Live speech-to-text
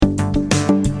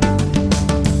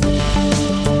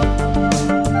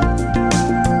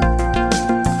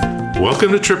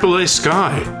Welcome to AAA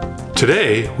Sky.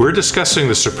 Today, we're discussing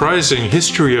the surprising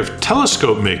history of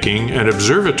telescope making and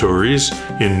observatories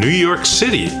in New York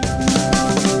City.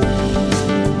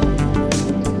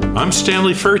 I'm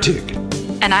Stanley Fertig.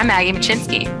 And I'm Maggie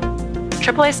Machinsky.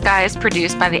 AAA Sky is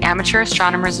produced by the Amateur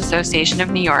Astronomers Association of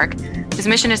New York, whose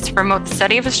mission is to promote the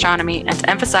study of astronomy and to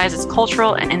emphasize its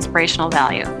cultural and inspirational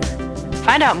value.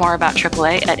 Find out more about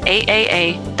AAA at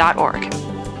aaa.org.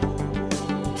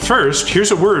 First,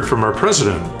 here's a word from our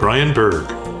president, Brian Berg.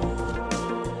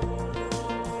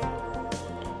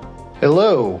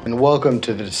 Hello, and welcome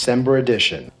to the December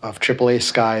edition of AAA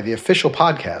Sky, the official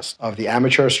podcast of the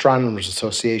Amateur Astronomers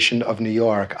Association of New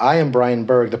York. I am Brian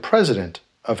Berg, the president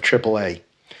of AAA.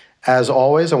 As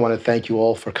always, I want to thank you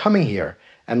all for coming here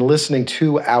and listening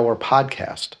to our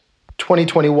podcast.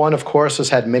 2021, of course, has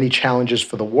had many challenges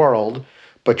for the world,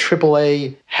 but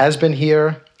AAA has been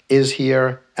here, is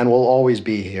here, and will always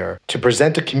be here to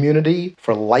present a community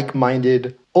for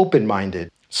like-minded,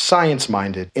 open-minded,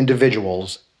 science-minded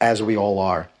individuals, as we all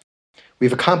are.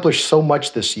 We've accomplished so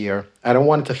much this year, and I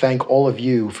wanted to thank all of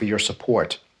you for your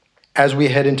support. As we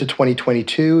head into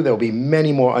 2022, there will be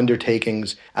many more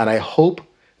undertakings, and I hope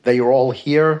that you're all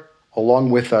here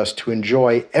along with us to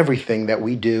enjoy everything that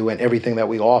we do and everything that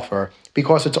we offer,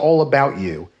 because it's all about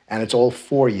you, and it's all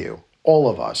for you, all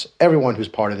of us, everyone who's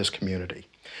part of this community.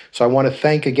 So I want to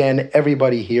thank again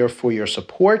everybody here for your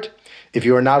support. If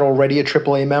you are not already a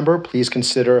AAA member, please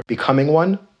consider becoming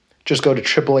one. Just go to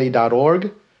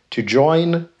AAA.org to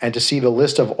join and to see the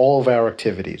list of all of our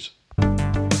activities.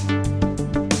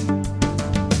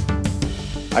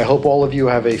 I hope all of you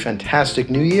have a fantastic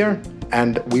new year,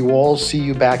 and we will all see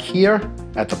you back here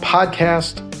at the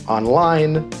podcast,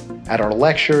 online, at our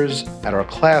lectures, at our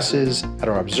classes, at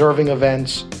our observing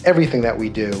events, everything that we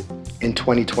do in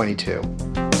 2022.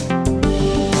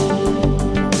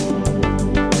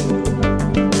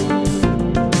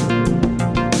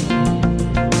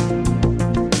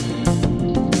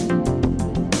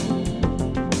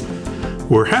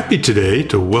 We're happy today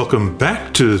to welcome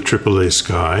back to the AAA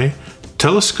Sky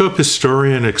telescope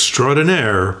historian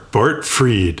extraordinaire Bart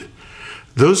Freed.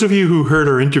 Those of you who heard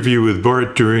our interview with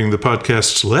Bart during the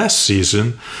podcast's last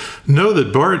season know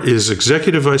that Bart is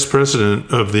Executive Vice President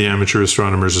of the Amateur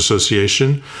Astronomers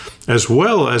Association, as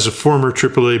well as a former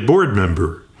AAA board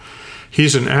member.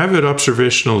 He's an avid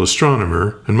observational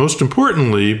astronomer, and most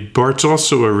importantly, Bart's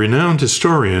also a renowned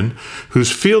historian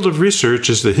whose field of research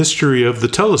is the history of the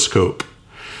telescope.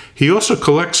 He also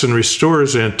collects and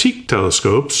restores antique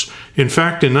telescopes. In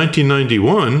fact, in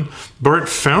 1991, Bart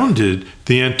founded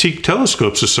the Antique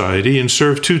Telescope Society and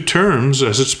served 2 terms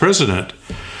as its president.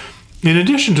 In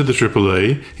addition to the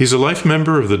AAA, he's a life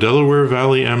member of the Delaware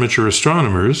Valley Amateur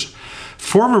Astronomers,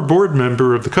 former board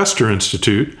member of the Custer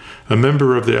Institute, a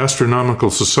member of the Astronomical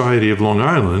Society of Long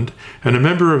Island, and a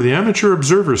member of the Amateur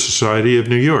Observer Society of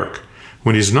New York.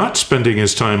 When he's not spending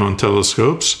his time on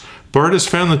telescopes, Bart has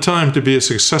found the time to be a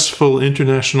successful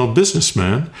international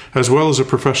businessman, as well as a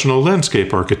professional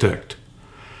landscape architect.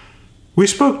 We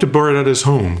spoke to Bart at his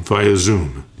home via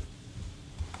Zoom.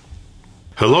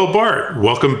 Hello, Bart.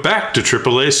 Welcome back to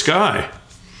AAA Sky.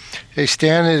 Hey,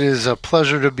 Stan. It is a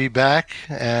pleasure to be back,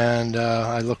 and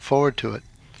I look forward to it.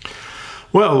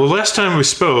 Well, the last time we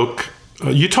spoke,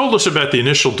 you told us about the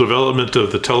initial development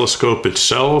of the telescope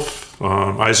itself,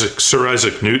 Sir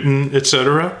Isaac Newton,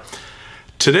 etc.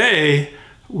 Today,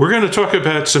 we're going to talk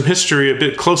about some history a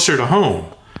bit closer to home,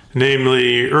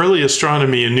 namely early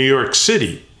astronomy in New York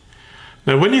City.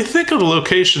 Now, when you think of the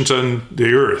locations on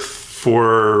the Earth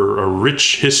for a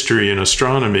rich history in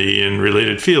astronomy and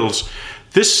related fields,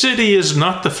 this city is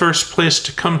not the first place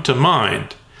to come to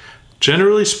mind.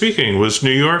 Generally speaking, was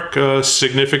New York a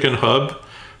significant hub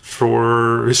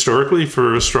historically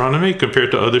for astronomy compared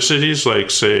to other cities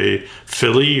like, say,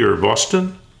 Philly or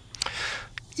Boston?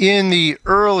 In the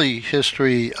early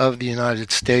history of the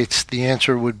United States, the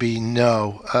answer would be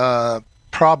no.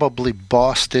 Probably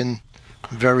Boston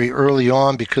very early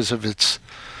on because of its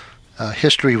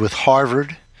history with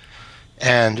Harvard,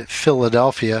 and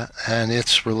Philadelphia and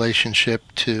its relationship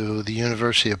to the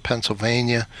University of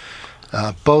Pennsylvania,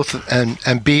 both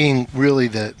and being really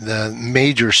the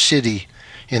major city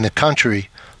in the country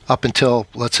up until,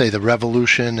 let's say, the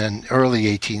Revolution and early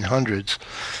 1800s.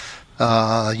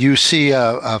 You see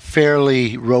a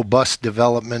fairly robust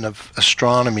development of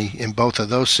astronomy in both of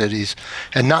those cities,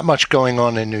 and not much going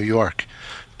on in New York.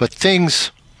 But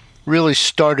things really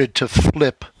started to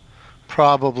flip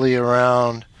probably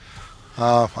around,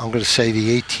 I'm going to say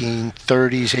the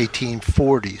 1830s,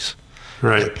 1840s.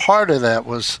 Right. And part of that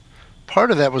was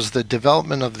the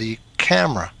development of the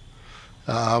camera,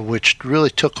 which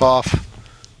really took off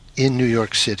in New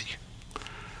York City.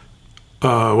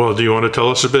 Well, do you want to tell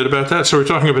us a bit about that? So we're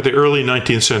talking about the early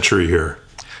 19th century here.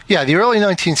 Yeah, the early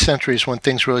 19th century is when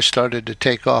things really started to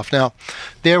take off. Now,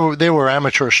 there were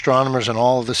amateur astronomers in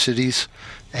all of the cities,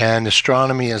 and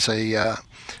astronomy as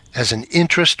an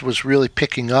interest was really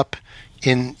picking up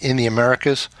in the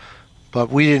Americas, but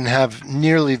we didn't have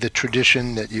nearly the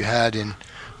tradition that you had in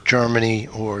Germany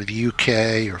or the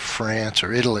UK or France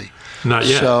or Italy. Not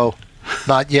yet. So,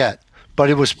 not yet. But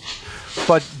it was,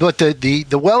 but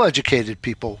the well-educated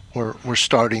people were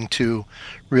starting to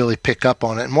really pick up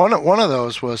on it. And one of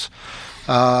those was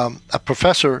a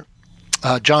professor,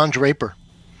 John Draper,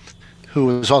 who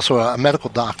was also a medical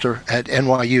doctor at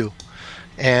NYU,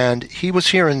 and he was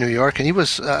here in New York, and he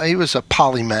was a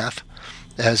polymath,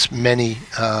 as many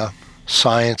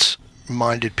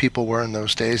science-minded people were in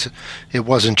those days. It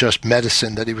wasn't just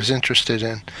medicine that he was interested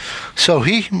in. So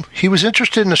he was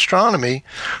interested in astronomy,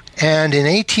 and in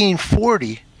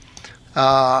 1840,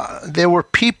 there were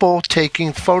people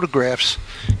taking photographs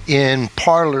in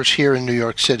parlors here in New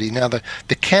York City. Now, the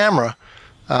camera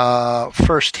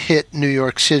first hit New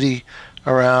York City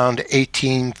around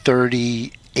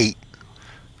 1838.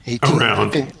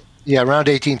 Around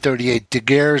 1838.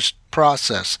 Daguerre's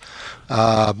process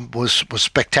was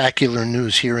spectacular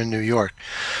news here in New York.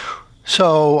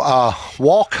 So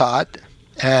Walcott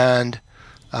and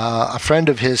a friend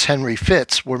of his, Henry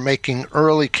Fitz, were making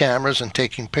early cameras and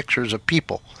taking pictures of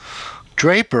people.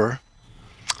 Draper,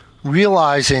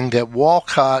 realizing that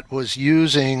Walcott was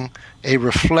using a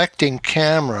reflecting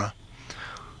camera,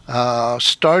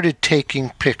 started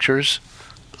taking pictures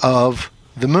of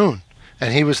the moon.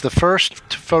 And he was the first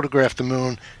to photograph the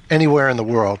moon anywhere in the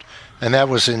world, and that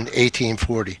was in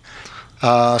 1840.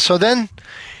 So then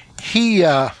he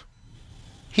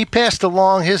passed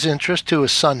along his interest to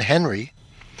his son Henry,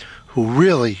 who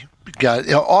really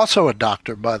got, also a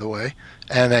doctor, by the way,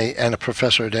 and a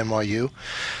professor at NYU,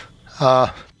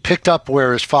 picked up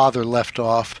where his father left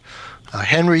off.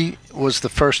 Henry was the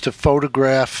first to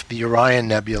photograph the Orion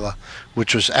Nebula,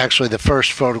 which was actually the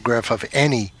first photograph of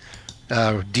any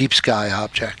deep sky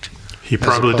object. He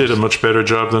probably did a much better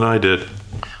job than I did.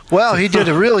 Well, he did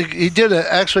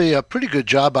actually a pretty good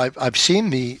job. I've seen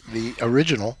the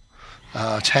original.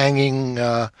 It's hanging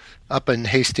up in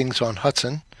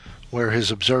Hastings-on-Hudson, where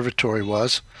his observatory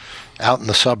was, out in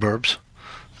the suburbs.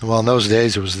 Well, in those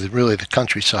days, it was really the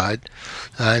countryside.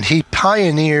 And he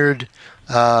pioneered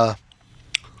a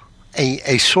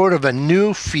sort of a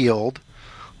new field,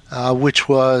 which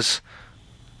was,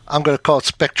 I'm going to call it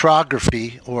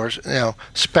spectrography, or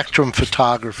spectrum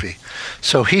photography.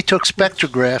 So he took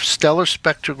spectrographs, stellar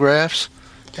spectrographs,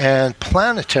 and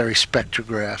planetary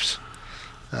spectrographs.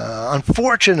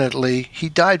 Unfortunately, he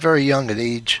died very young at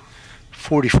age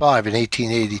 45 in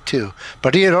 1882,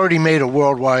 but he had already made a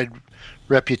worldwide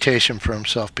reputation for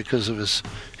himself because of his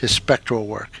spectral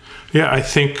work. Yeah, I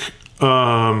think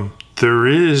there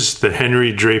is the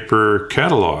Henry Draper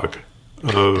catalog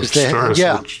of stars.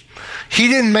 Yeah. He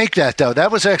didn't make that, though.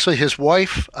 That was actually his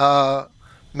wife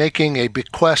making a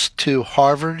bequest to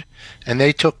Harvard, and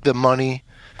they took the money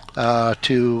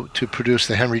to produce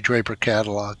the Henry Draper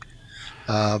catalog.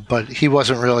 But he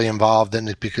wasn't really involved in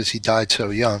it because he died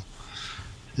so young.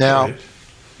 Now, right.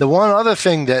 The one other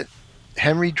thing that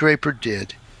Henry Draper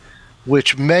did,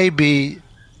 which may be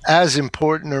as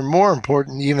important or more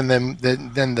important even than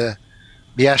the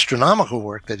astronomical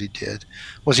work that he did,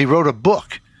 was he wrote a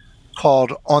book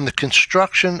called On the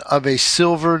Construction of a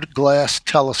Silvered Glass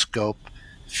Telescope,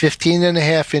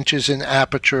 15.5 inches in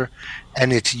aperture,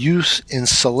 and its use in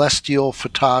celestial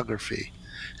photography.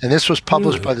 And this was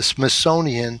published by the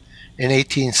Smithsonian in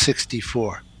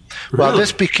 1864. Really? Well,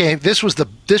 this became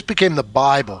the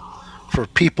Bible for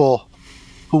people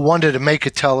who wanted to make a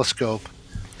telescope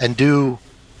and do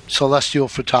celestial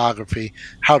photography,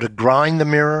 how to grind the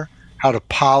mirror, how to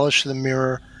polish the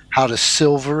mirror, how to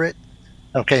silver it.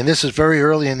 Okay, and this is very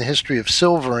early in the history of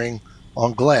silvering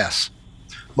on glass.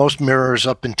 Most mirrors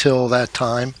up until that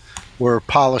time were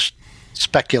polished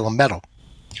speculum metal.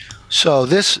 So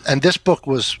this book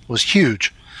was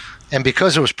huge. And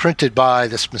because it was printed by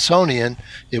the Smithsonian,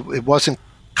 it wasn't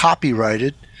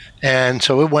copyrighted, and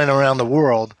so it went around the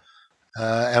world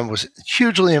and was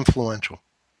hugely influential.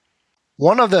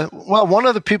 One of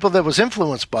the people that was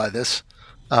influenced by this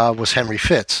was Henry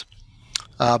Fitz.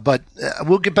 But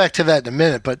we'll get back to that in a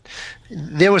minute. But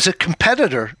there was a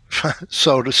competitor,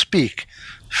 so to speak,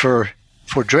 for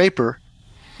Draper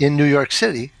in New York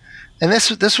City, and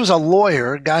this was a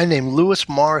lawyer, a guy named Lewis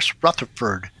Morris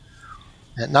Rutherford.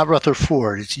 Not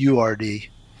Rutherford, it's URD.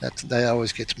 That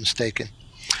always gets mistaken.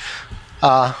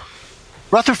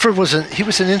 Rutherford was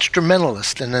an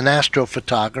instrumentalist and an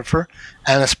astrophotographer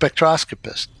and a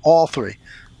spectroscopist, all three.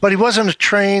 But he wasn't a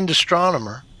trained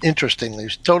astronomer, interestingly. He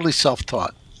was totally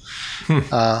self-taught.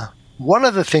 One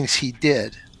of the things he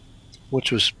did,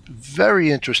 which was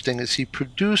very interesting, is he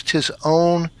produced his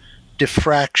own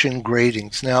diffraction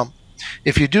gratings. Now,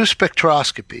 if you do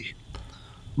spectroscopy,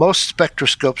 most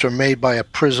spectroscopes are made by a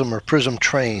prism or prism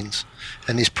trains,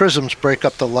 and these prisms break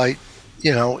up the light,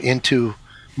 into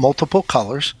multiple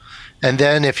colors, and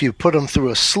then if you put them through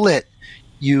a slit,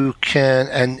 you can,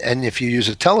 and if you use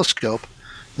a telescope,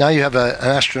 now you have an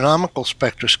astronomical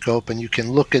spectroscope, and you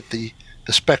can look at the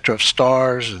spectra of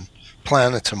stars and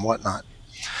planets and whatnot.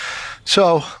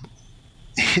 So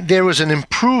there was an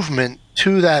improvement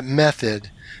to that method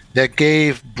that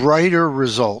gave brighter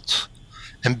results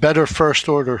and better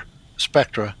first-order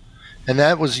spectra, and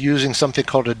that was using something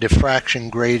called a diffraction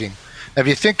grating. Now, if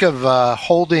you think of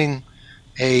holding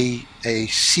a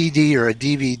CD or a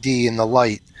DVD in the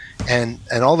light, and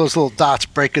all those little dots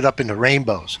break it up into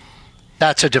rainbows,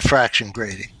 that's a diffraction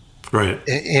grating. Right.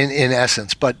 In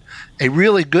essence. But a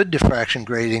really good diffraction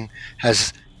grating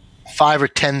has 5,000 or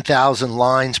 10,000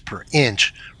 lines per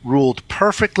inch, ruled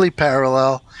perfectly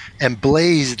parallel and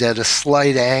blazed at a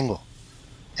slight angle.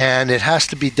 And it has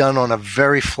to be done on a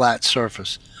very flat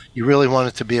surface. You really want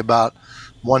it to be about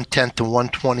 1/10 to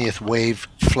 1/20th wave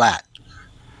flat.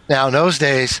 Now, in those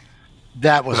days,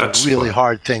 that was a really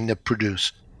hard thing to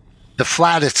produce. The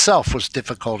flat itself was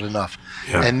difficult enough.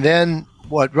 Yeah. And then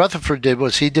what Rutherford did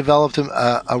was he developed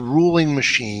a ruling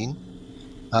machine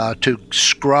to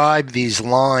scribe these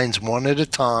lines one at a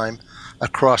time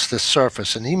across the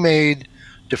surface. And he made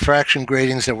diffraction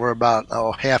gratings that were about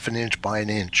half an inch by an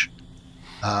inch.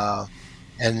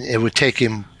 And it would take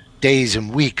him days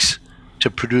and weeks to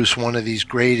produce one of these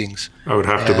gratings. I would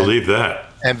have to believe that.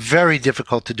 And very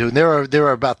difficult to do. And there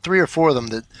are about 3 or 4 of them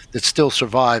that still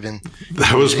survive. And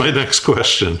that was my next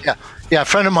question. Yeah, a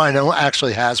friend of mine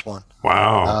actually has one.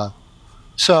 Wow.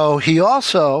 So he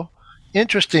also,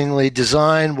 interestingly,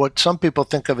 designed what some people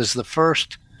think of as the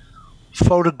first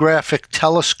photographic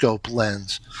telescope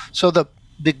lens. So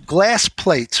the glass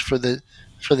plates for the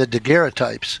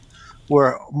daguerreotypes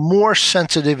were more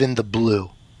sensitive in the blue.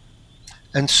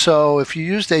 And so if you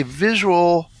used a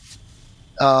visual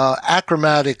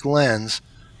achromatic lens,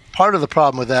 part of the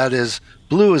problem with that is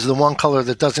blue is the one color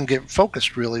that doesn't get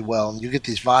focused really well. And you get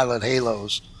these violet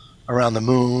halos around the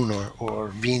moon or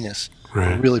Venus,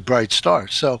 right, or really bright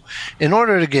stars. So in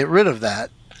order to get rid of that,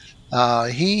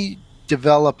 he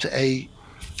developed a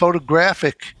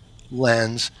photographic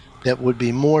lens that would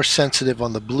be more sensitive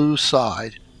on the blue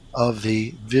side of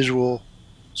the visual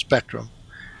spectrum.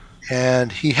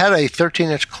 And he had a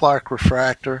 13-inch Clark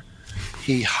refractor.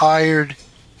 He hired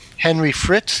Henry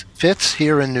Fitz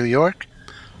here in New York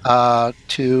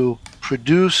to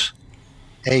produce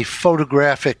a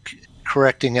photographic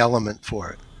correcting element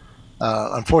for it.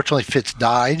 Unfortunately, Fitz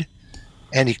died,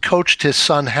 and he coached his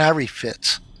son Harry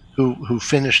Fitz, who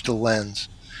finished the lens.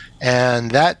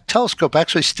 And that telescope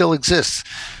actually still exists.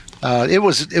 It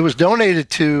was donated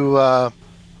to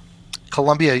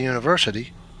Columbia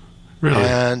University. Really?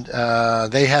 And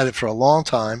they had it for a long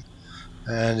time,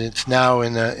 and it's now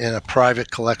in a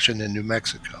private collection in New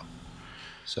Mexico.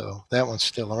 So that one's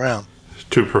still around.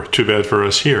 Too bad for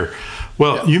us here.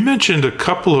 Well, yeah. You mentioned a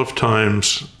couple of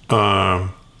times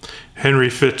Henry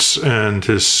Fitz and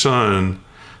his son.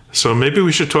 So maybe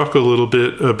we should talk a little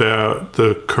bit about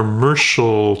the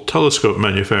commercial telescope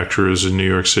manufacturers in New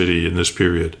York City in this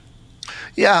period.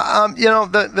 Yeah,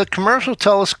 the commercial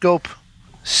telescope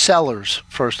sellers,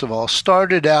 first of all,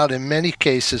 started out in many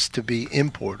cases to be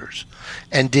importers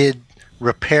and did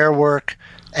repair work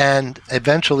and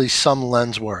eventually some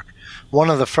lens work.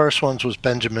 One of the first ones was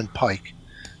Benjamin Pike,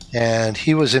 and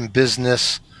he was in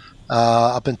business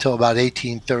up until about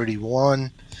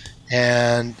 1831,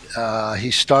 and he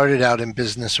started out in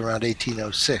business around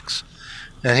 1806.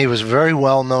 And he was very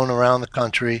well known around the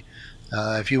country.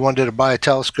 If you wanted to buy a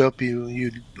telescope,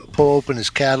 you'd pull open his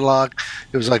catalog.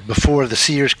 It was like before the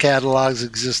Sears catalogs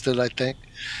existed, I think.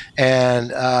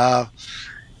 And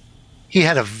he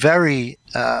had a very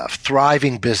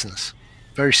thriving business,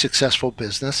 very successful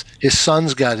business. His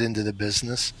sons got into the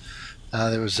business.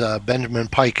 There was Benjamin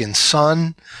Pike and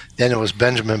Son. Then it was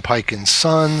Benjamin Pike and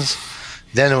Sons.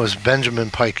 Then it was Benjamin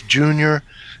Pike Jr.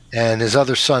 And his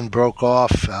other son broke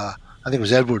off. I think it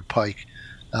was Edward Pike.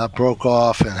 Broke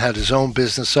off and had his own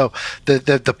business. So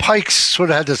the Pikes sort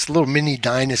of had this little mini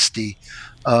dynasty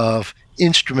of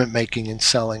instrument making and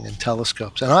selling and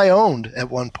telescopes. And I owned at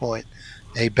one point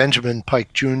a Benjamin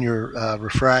Pike Jr.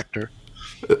 Refractor.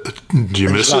 Do you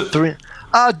miss it?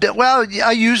 Well,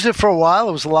 I used it for a while.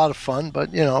 It was a lot of fun,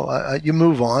 but you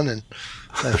move on, and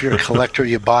if you're a collector,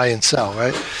 you buy and sell,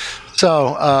 right?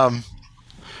 So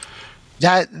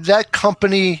that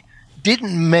company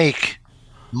didn't make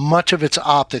much of its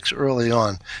optics early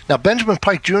on. Now, Benjamin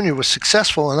Pike Jr. was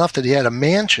successful enough that he had a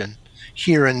mansion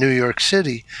here in New York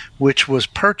City, which was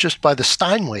purchased by the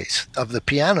Steinways of the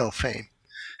piano fame.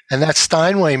 And that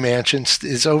Steinway mansion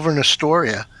is over in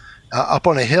Astoria, up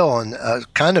on a hill, and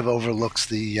kind of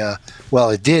overlooks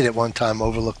it did at one time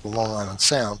overlook the Long Island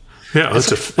Sound. Yeah,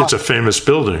 it's a famous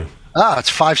building. It's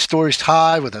 5 stories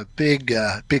high with a big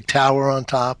tower on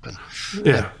top, and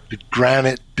a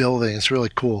granite building. It's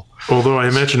really cool. Although I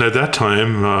imagine at that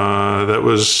time that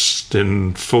was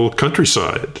in full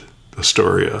countryside,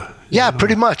 Astoria. Yeah,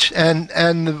 pretty much.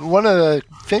 And one of the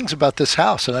things about this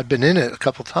house, and I've been in it a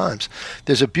couple times,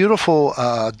 there's a beautiful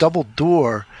double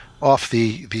door off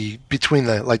between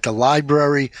the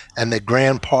library and the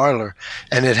grand parlor,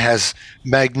 and it has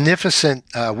magnificent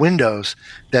windows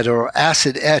that are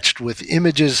acid etched with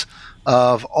images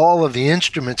of all of the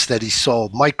instruments that he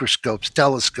sold: microscopes,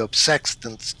 telescopes,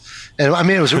 sextants, and I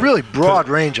mean it was a really broad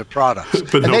range of products.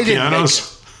 But and no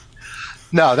pianos.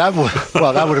 No, that would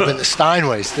have been the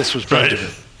Steinways. This was Benjamin.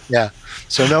 Right. Yeah,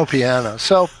 so no piano.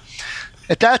 So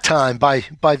at that time, by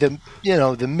the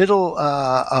the middle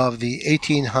of the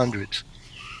 1800s,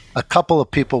 a couple of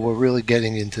people were really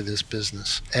getting into this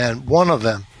business, and one of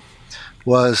them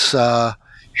was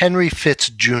Henry Fitz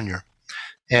Jr.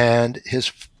 And he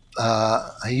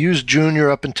used Jr.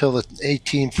 up until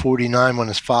 1849 when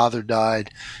his father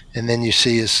died, and then you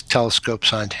see his telescope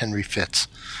signed Henry Fitz.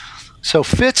 So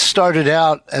Fitz started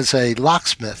out as a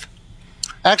locksmith.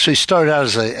 Actually started out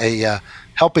as a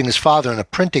helping his father in a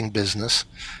printing business,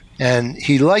 and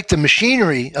he liked the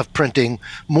machinery of printing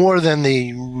more than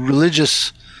the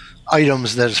religious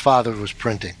items that his father was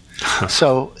printing.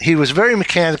 So he was very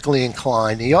mechanically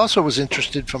inclined. He also was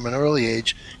interested from an early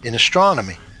age in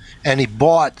astronomy, and he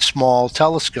bought small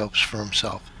telescopes for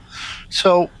himself.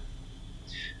 So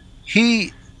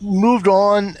he moved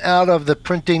on out of the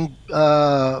printing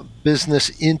business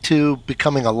into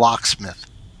becoming a locksmith.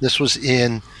 This was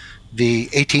in the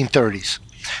 1830s.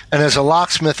 And as a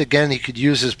locksmith, again, he could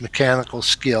use his mechanical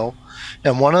skill.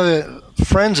 And one of the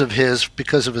friends of his,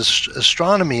 because of his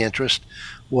astronomy interest,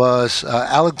 was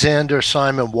Alexander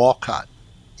Simon Walcott.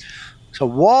 So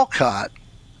Walcott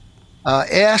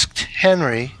asked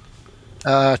Henry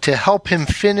to help him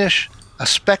finish a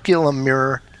speculum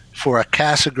mirror for a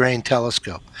Cassegrain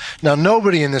telescope. Now,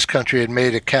 nobody in this country had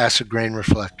made a Cassegrain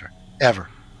reflector, ever,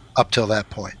 up till that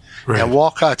point. Right. And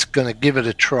Walcott's going to give it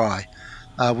a try.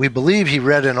 We believe he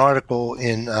read an article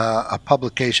in a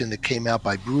publication that came out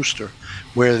by Brewster,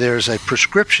 where there's a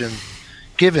prescription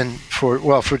given for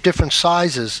different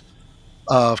sizes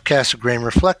of Cassegrain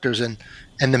reflectors, and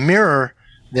the mirror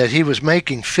that he was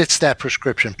making fits that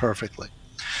prescription perfectly.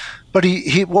 But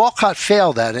Walcott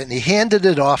failed at it, and he handed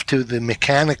it off to the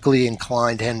mechanically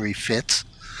inclined Henry Fitz,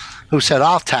 who said,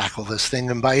 "I'll tackle this thing."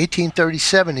 And by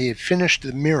 1837, he had finished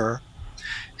the mirror,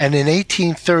 and in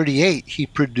 1838, he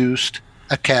produced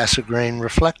a Cassegrain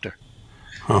reflector.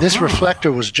 Uh-huh. This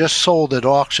reflector was just sold at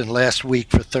auction last week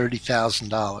for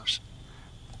 $30,000.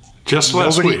 Just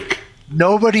last week?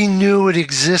 Nobody knew it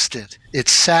existed. It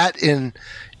sat in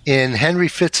Henry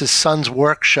Fitz's son's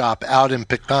workshop out in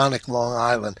Peconic, Long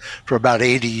Island, for about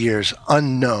 80 years,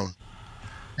 unknown,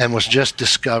 and was just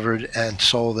discovered and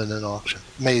sold in an auction.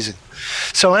 Amazing.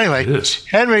 So anyway,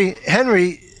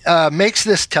 Henry makes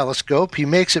this telescope. He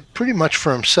makes it pretty much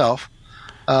for himself,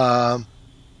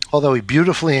 although he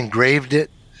beautifully engraved it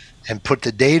and put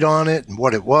the date on it and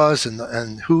what it was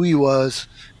and who he was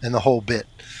and the whole bit.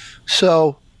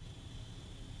 So,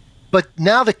 but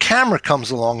now the camera comes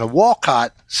along, and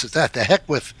Walcott says, the heck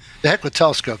with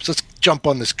telescopes. Let's jump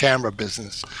on this camera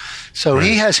business. So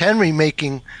He has Henry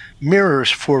making mirrors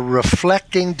for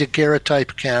reflecting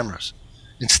daguerreotype cameras.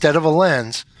 Instead of a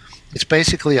lens, it's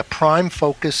basically a prime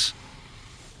focus,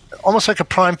 almost like a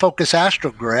prime focus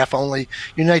astrograph, only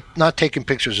you're not taking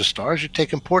pictures of stars, you're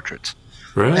taking portraits.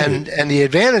 Right. And the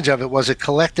advantage of it was it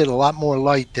collected a lot more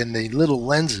light than the little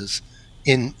lenses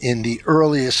in the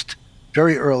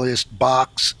very earliest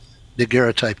box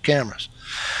daguerreotype cameras.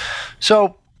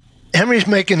 So Henry's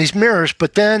making these mirrors,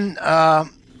 but then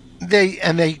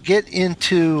they get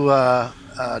into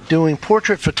doing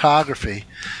portrait photography,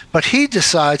 but he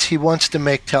decides he wants to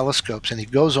make telescopes, and he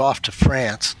goes off to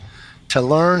France to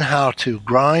learn how to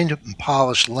grind and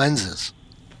polish lenses,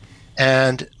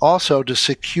 and also to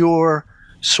secure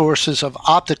sources of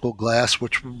optical glass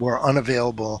which were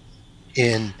unavailable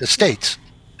in the States.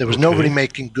 There was nobody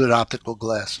making good optical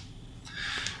glass.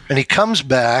 And he comes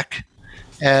back,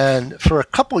 and for a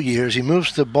couple years, he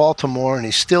moves to Baltimore, and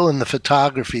he's still in the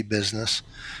photography business.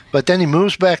 But then he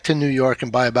moves back to New York,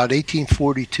 and by about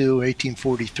 1842,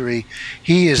 1843,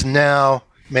 he is now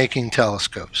making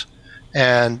telescopes.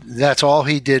 And that's all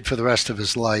he did for the rest of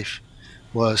his life,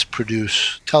 was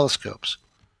produce telescopes.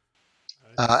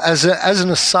 As an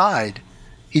aside,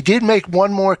 he did make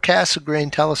one more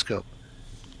Cassegrain telescope.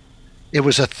 It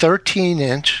was a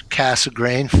 13-inch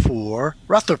Cassegrain for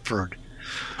Rutherford,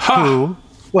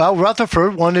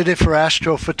 Rutherford wanted it for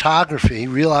astrophotography,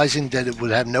 realizing that it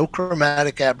would have no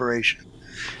chromatic aberration.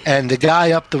 And the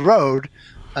guy up the road,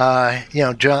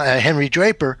 Henry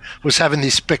Draper, was having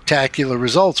these spectacular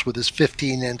results with his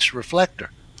 15-inch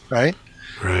reflector, right?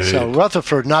 Right. So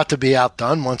Rutherford, not to be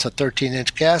outdone, wants a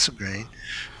 13-inch Cassegrain,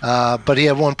 but he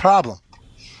had one problem.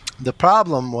 The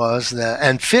problem was that,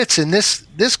 and Fitz in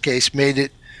this case made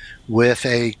it with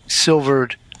a silver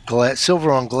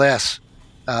on glass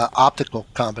optical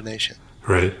combination.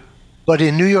 Right. But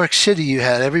in New York City, you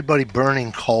had everybody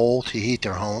burning coal to heat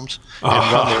their homes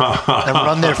and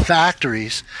run their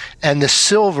factories, and the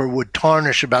silver would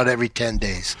tarnish about every 10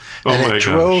 days. And it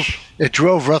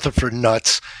drove Rutherford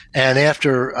nuts. And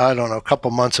after, I don't know, a couple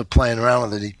months of playing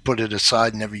around with it, he put it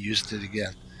aside and never used it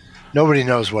again. Nobody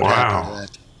knows what happened to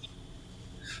that.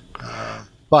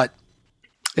 But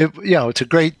it's a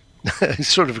great,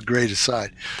 sort of a great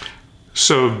aside.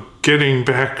 So getting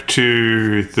back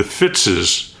to the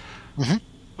Fitzes,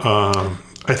 I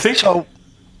think. So,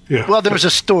 well, there was a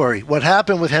story. What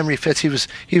happened with Henry Fitz? He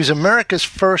was America's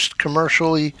first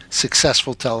commercially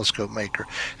successful telescope maker,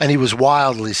 and he was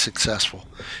wildly successful.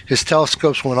 His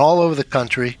telescopes went all over the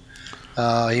country.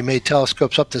 He made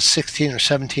telescopes up to 16 or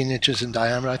 17 inches in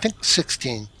diameter. I think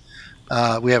 16.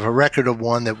 We have a record of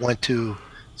one that went to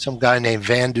some guy named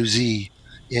Van Duzy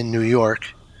in New York,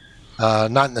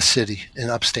 not in the city, in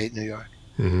upstate New York.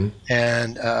 Mm-hmm.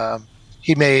 And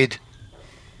he made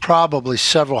probably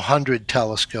several hundred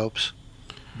telescopes.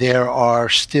 There are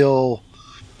still,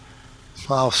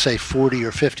 I'll say 40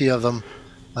 or 50 of them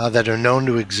that are known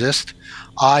to exist.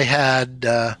 I had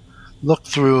looked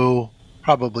through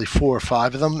probably 4 or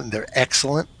 5 of them, and they're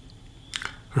excellent.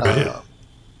 Right.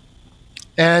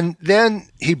 And then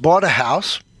he bought a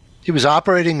house. He was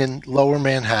operating in Lower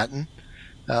Manhattan.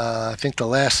 I think the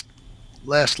last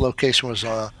location was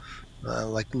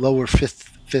like Lower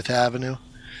Fifth Avenue.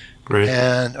 Right.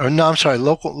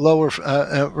 Lower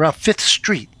around 5th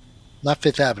Street, not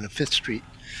Fifth Avenue, 5th Street.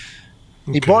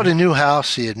 Okay. He bought a new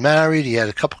house. He had married. He had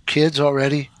a couple kids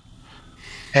already.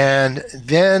 And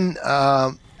then,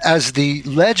 as the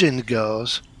legend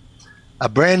goes, a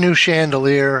brand new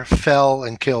chandelier fell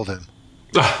and killed him.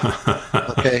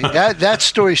 Okay, that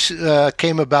story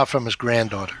came about from his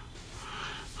granddaughter,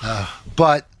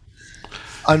 but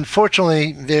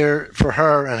unfortunately, for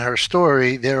her and her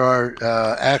story, there are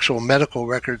actual medical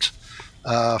records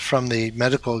from the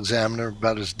medical examiner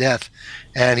about his death,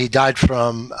 and he died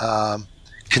from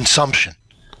consumption,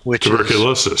 which is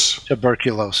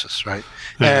tuberculosis, right?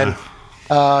 Yeah.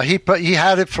 And he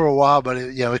had it for a while, but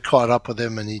it caught up with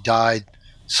him, and he died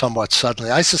somewhat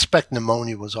suddenly. I suspect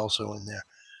pneumonia was also in there.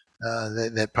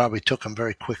 That probably took him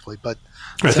very quickly. But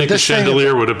I think the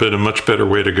chandelier would have been a much better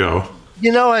way to go.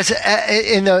 As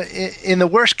in the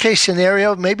worst case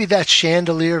scenario, maybe that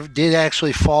chandelier did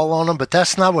actually fall on him, but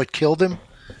that's not what killed him.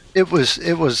 It was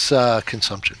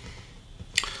consumption.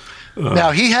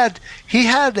 Now he had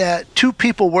 2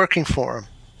 people working for him.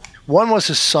 One was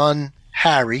his son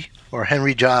Harry, or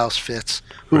Henry Giles Fitz,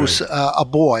 who was a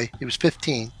boy. He was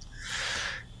 15.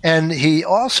 And he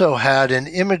also had an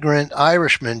immigrant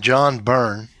Irishman, John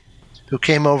Byrne, who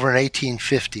came over in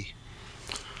 1850.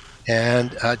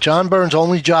 And John Byrne's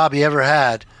only job he ever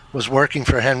had was working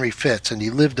for Henry Fitz, and he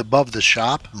lived above the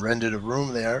shop and rented a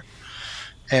room there.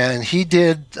 And he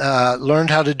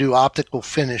learned how to do optical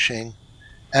finishing,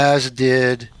 as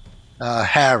did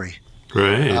Harry.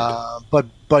 Right.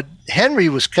 But Henry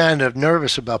was kind of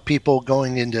nervous about people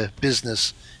going into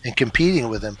business and competing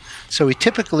with him. So he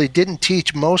typically didn't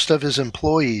teach most of his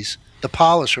employees, the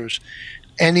polishers,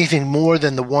 anything more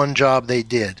than the one job they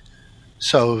did.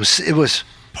 So it was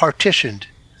partitioned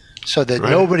so that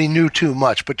nobody knew too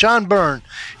much. But John Byrne,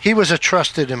 he was a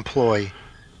trusted employee,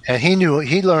 and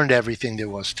he learned everything there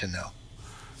was to know.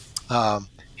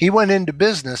 He went into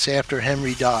business after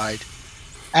Henry died,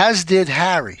 as did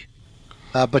Harry.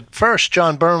 But first,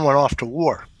 John Byrne went off to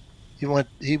war. He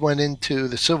went into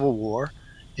the Civil War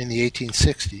in the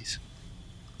 1860s.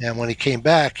 And when he came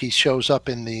back, he shows up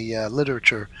in the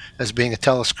literature as being a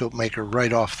telescope maker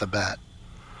right off the bat.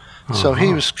 Uh-huh. So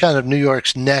he was kind of New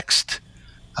York's next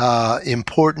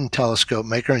important telescope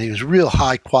maker, and he was a real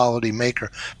high quality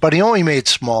maker. But he only made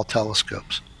small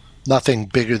telescopes, nothing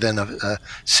bigger than a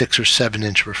 6 or 7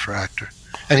 inch refractor.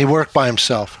 And he worked by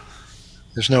himself.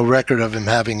 There's no record of him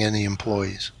having any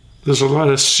employees. There's a lot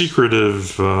of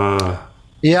secretive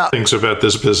things about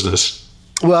this business.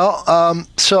 Well,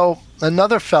 so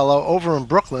another fellow over in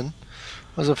Brooklyn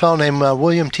was a fellow named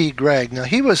William T. Gregg. Now,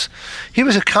 he was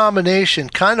a combination,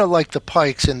 kind of like the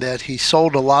Pikes, in that he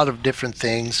sold a lot of different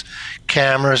things,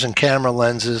 cameras and camera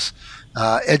lenses,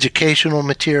 educational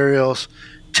materials,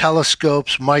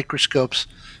 telescopes, microscopes,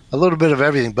 a little bit of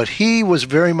everything. But he was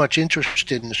very much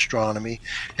interested in astronomy,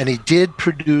 and he did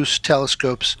produce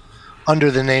telescopes under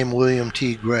the name William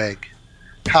T. Gregg.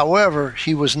 However,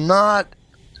 he was not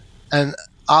an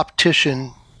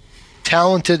optician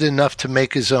talented enough to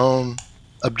make his own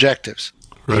objectives.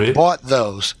 Right. He bought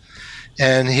those,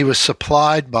 and he was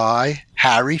supplied by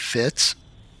Harry Fitz,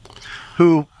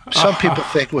 who some people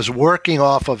think was working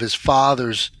off of his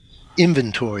father's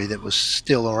inventory that was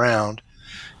still around.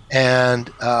 And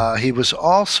he was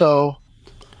also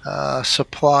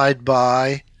supplied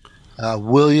by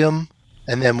William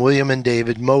and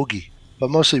David Mogi, but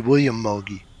mostly William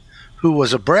Mogi, who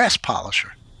was a brass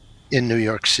polisher in New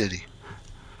York City,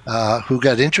 who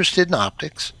got interested in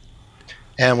optics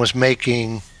and was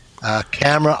making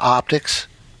camera optics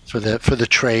for the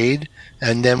trade,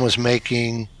 and then was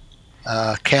making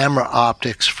camera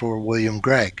optics for William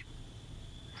Gregg.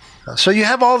 So you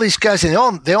have all these guys,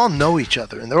 and they all know each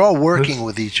other, and they're all working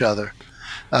with each other.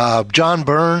 John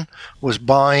Byrne was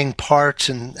buying parts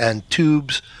and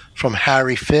tubes from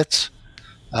Harry Fitz,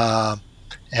 and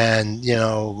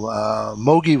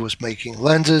Mogi was making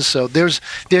lenses. So there's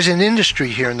an industry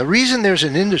here, and the reason there's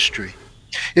an industry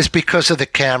is because of the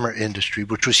camera industry,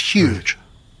 which was huge.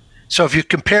 So if you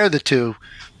compare the two,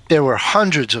 there were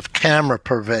hundreds of camera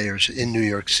purveyors in New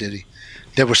York City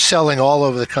that were selling all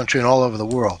over the country and all over the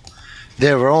world.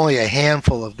 There were only a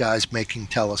handful of guys making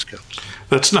telescopes.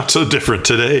 That's not so different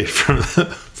today from a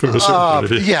certain point of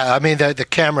view. Yeah, I mean, the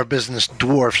camera business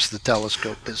dwarfs the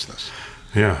telescope business.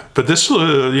 Yeah, but this,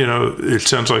 it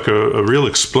sounds like a real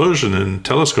explosion in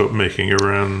telescope making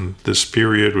around this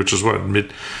period, which is what,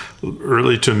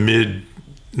 early to mid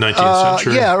 19th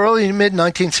century? Yeah, early to mid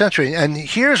 19th century. And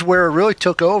here's where it really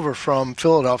took over from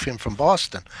Philadelphia and from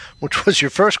Boston, which was your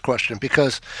first question,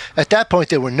 because at that point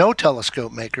there were no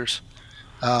telescope makers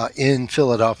in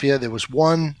Philadelphia. There was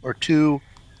 1 or 2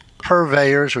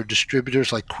 purveyors or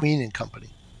distributors like Queen and Company,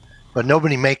 but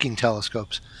nobody making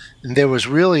telescopes. And there was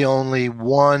really only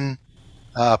one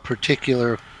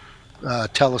particular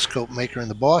telescope maker in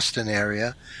the Boston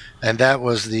area, and that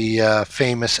was the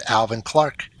famous Alvin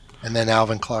Clark, and then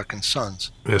Alvin Clark and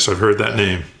Sons. Yes, I've heard that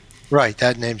name. Right,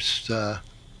 that name's the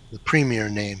premier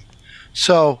name.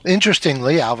 So,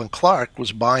 interestingly, Alvin Clark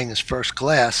was buying his first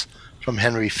glass from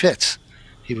Henry Fitz.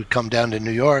 He would come down to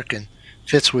New York, and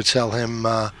Fitz would sell him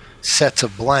sets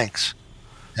of blanks.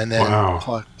 And then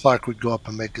Clark would go up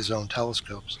and make his own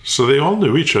telescopes. So they all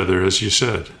knew each other, as you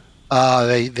said.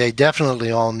 They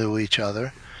definitely all knew each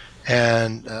other.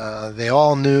 And they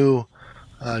all knew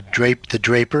the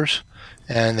Drapers,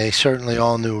 and they certainly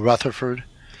all knew Rutherford.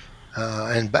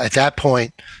 And at that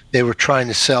point, they were trying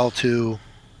to sell to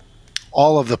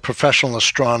all of the professional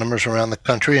astronomers around the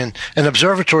country, and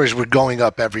observatories were going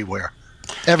up everywhere.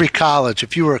 Every college,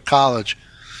 if you were a college,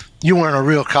 you weren't a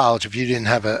real college if you didn't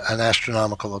have an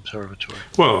astronomical observatory.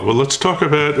 Well, let's talk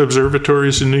about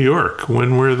observatories in New York.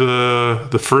 When were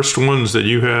the first ones that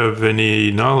you have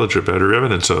any knowledge about or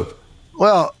evidence of?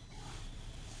 Well,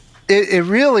 it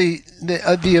really,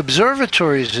 the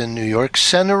observatories in New York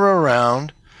center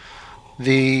around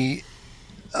the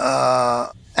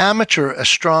amateur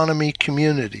astronomy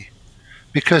community,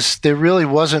 because there really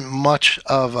wasn't much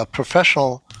of a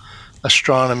professional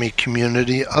astronomy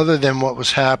community other than what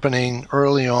was happening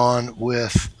early on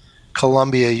with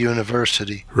Columbia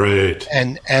University. Right.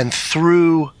 And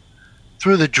through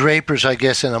the Drapers, I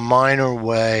guess, in a minor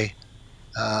way,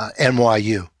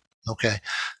 NYU. Okay.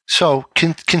 So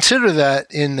consider that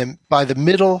by the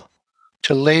middle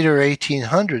to later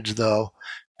 1800s, though,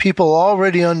 people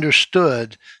already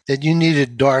understood that you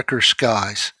needed darker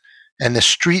skies, and the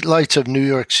street lights of New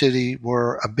York City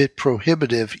were a bit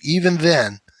prohibitive even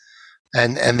then,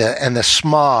 and the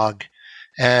smog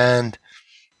and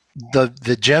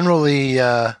the generally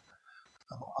I'll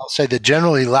say the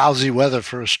generally lousy weather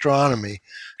for astronomy.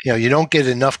 You don't get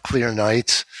enough clear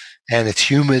nights, and it's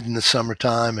humid in the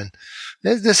summertime, and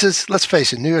this is, let's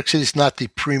face it, New York City is not the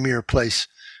premier place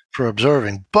for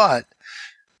observing, but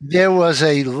there was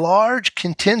a large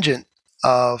contingent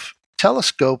of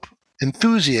telescope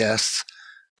enthusiasts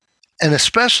and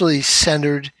especially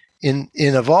centered in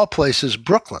of all places,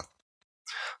 Brooklyn.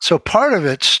 So part of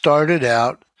it started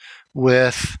out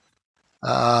with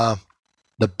the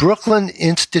Brooklyn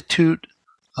Institute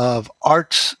of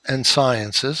Arts and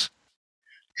Sciences,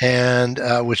 and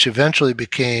which eventually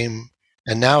became,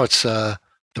 and now it's the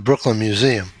Brooklyn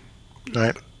Museum,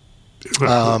 right?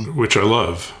 Which I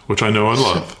love, which I know I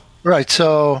love. Right.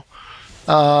 So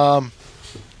the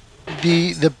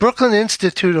Brooklyn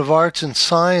Institute of Arts and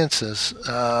Sciences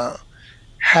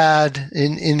had,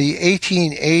 in the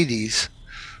 1880s,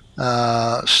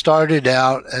 started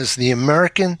out as the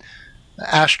American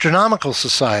Astronomical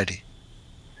Society.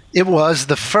 It was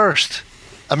the first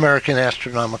American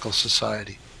Astronomical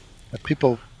Society.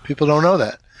 People don't know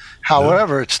that.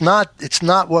 However, it's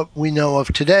not what we know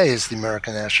of today as the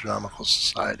American Astronomical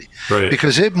Society, right,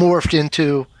 because it morphed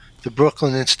into the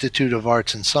Brooklyn Institute of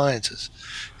Arts and Sciences,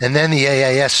 and then the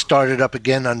AAS started up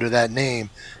again under that name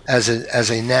as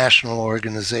a national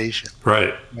organization.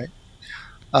 Right.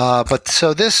 But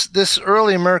so this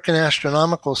early American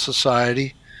Astronomical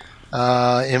Society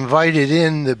invited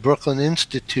in the Brooklyn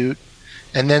Institute,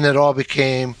 and then it all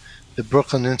became the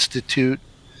Brooklyn Institute,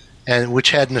 and which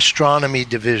had an astronomy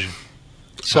division.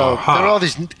 So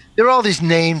there are all these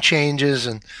name changes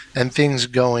and things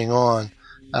going on,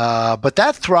 but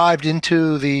that thrived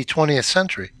into the 20th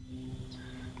century.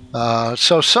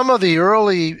 So some of the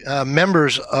early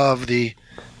members of the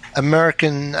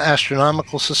American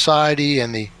Astronomical Society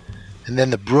and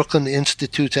then the Brooklyn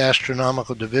Institute's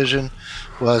Astronomical Division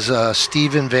was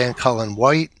Stephen Van Cullen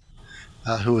White,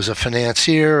 who was a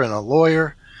financier and a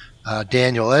lawyer,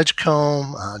 Daniel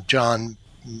Edgecombe, John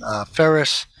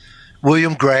Ferris,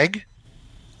 William Gregg,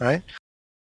 right?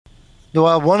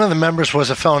 Well, one of the members was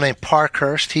a fellow named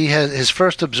Parkhurst. His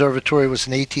first observatory was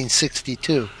in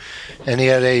 1862, and he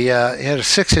had a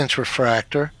 6-inch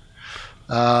refractor,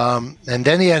 and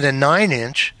then he had a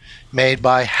 9-inch made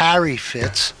by Harry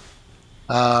Fitz,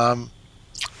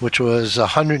 which was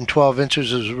 112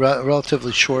 inches. It was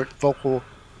relatively short focal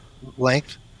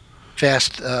length,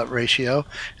 fast ratio,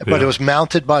 but it was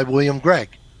mounted by William Gregg.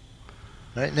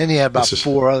 Right? And then he had about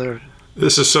 4 other.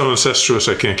 This is so incestuous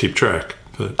I can't keep track.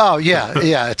 But. Oh yeah.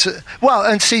 It's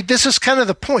and see, this is kind of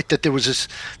the point, that there was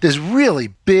this really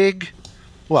big,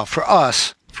 well, for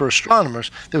us, for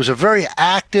astronomers, there was a very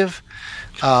active,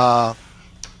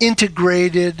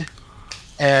 integrated,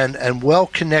 and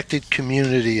well-connected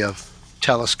community of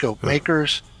telescope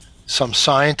makers, some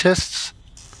scientists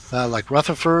like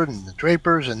Rutherford and the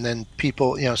Drapers, and then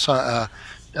people,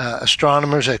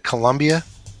 astronomers at Columbia,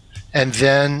 and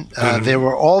then there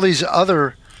were all these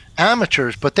other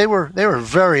amateurs, but they were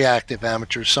very active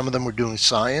amateurs. Some of them were doing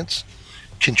science,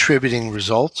 contributing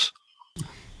results.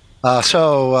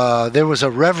 So there was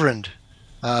a Reverend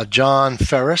John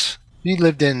Ferris. He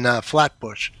lived in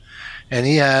Flatbush, and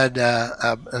he had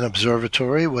an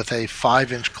observatory with a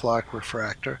 5-inch Clark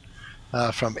refractor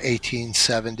from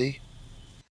 1870.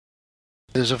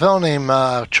 There's a fellow named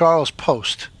Charles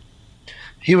Post.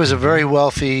 He was a very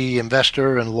wealthy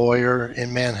investor and lawyer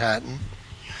in Manhattan.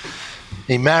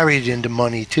 He married into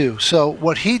money too. So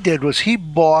what he did was he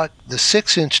bought the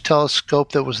 6-inch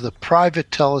telescope that was the private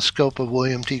telescope of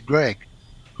William T. Gregg,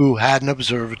 who had an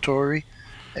observatory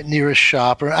near his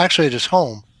shop, or actually at his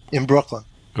home in Brooklyn.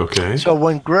 Okay. So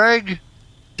when Gregg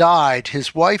died,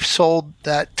 his wife sold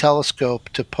that telescope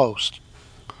to Post.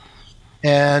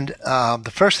 And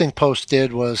the first thing Post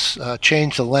did was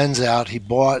change the lens out. He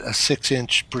bought a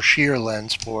 6-inch Brashear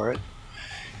lens for it,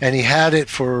 and he had it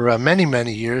for many,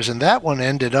 many years. And that one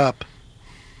ended up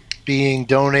being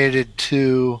donated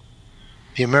to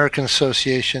the American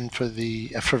Association for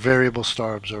Variable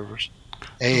Star Observers,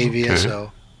 AAVSO.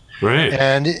 Okay. Right.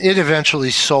 And it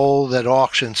eventually sold at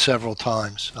auction several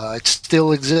times. It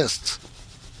still exists.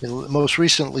 It most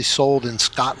recently sold in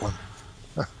Scotland,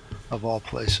 of all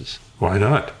places. Why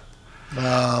not?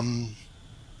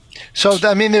 So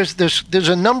I mean, there's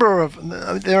a number of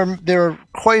there are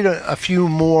quite a few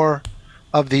more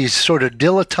of these sort of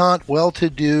dilettante,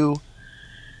 well-to-do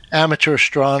amateur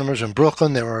astronomers in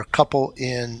Brooklyn. There were a couple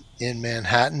in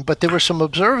Manhattan, but there were some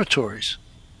observatories.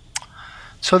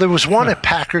 So there was one at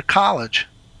Packard College.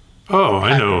 Oh,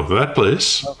 I know that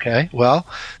place. Okay, well,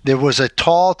 there was a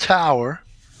tall tower,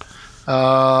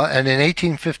 and in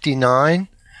 1859.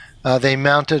 They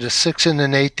mounted a 6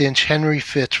 1/8-inch Henry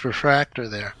Fitz refractor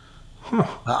there. Huh.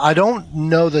 I don't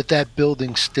know that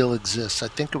building still exists. I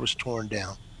think it was torn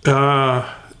down.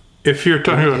 If you're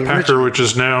talking about Packard, which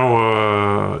is now,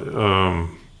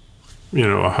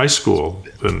 a high school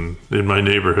in my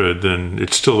neighborhood, then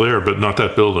it's still there, but not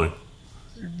that building.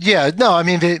 Yeah, no, I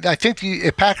mean, I think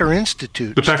the Packer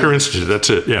Institute. The Packer Institute, that's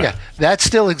it, yeah. Yeah, that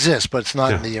still exists, but it's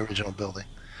not in the original building.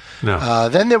 No.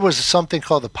 Then there was something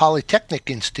called the Polytechnic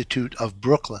Institute of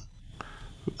Brooklyn.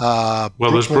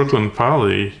 There's Brooklyn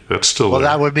Poly. That's still there. Well,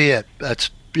 that would be it. That's,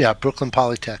 Brooklyn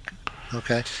Polytech.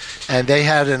 Okay. And they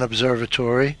had an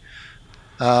observatory.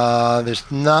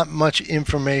 There's not much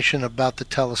information about the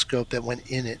telescope that went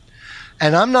in it.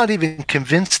 And I'm not even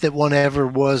convinced that one ever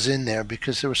was in there,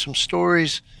 because there were some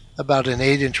stories about an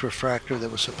 8-inch refractor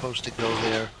that was supposed to go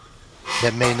there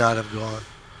that may not have gone.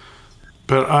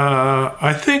 But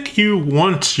I think you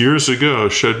once, years ago,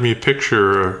 showed me a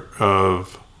picture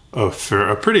of a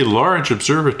pretty large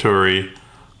observatory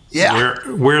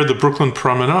where the Brooklyn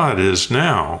Promenade is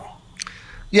now.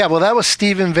 Yeah, well, that was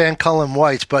Stephen Van Cullen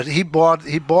White's, but he bought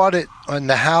it on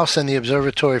the house and the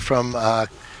observatory from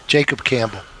Jacob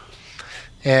Campbell.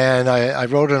 And I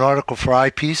wrote an article for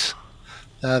Eyepiece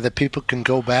that people can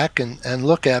go back and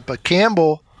look at. But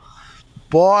Campbell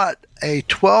bought a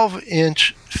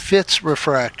 12-inch Fitz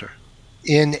refractor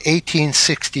in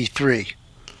 1863.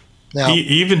 Now,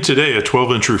 even today, a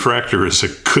 12-inch refractor is a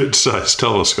good-sized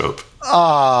telescope.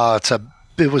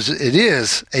 It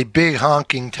is a big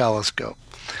honking telescope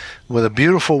with a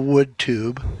beautiful wood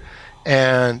tube,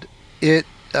 and it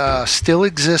still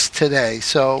exists today.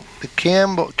 So the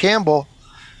Campbell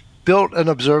built an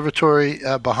observatory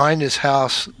behind his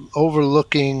house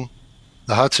overlooking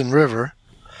the Hudson River,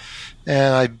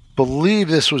 and I believe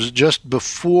this was just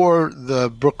before the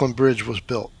Brooklyn Bridge was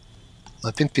built.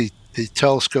 I think the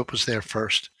telescope was there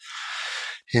first.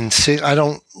 I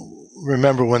don't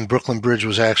remember when Brooklyn Bridge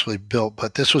was actually built,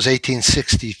 but this was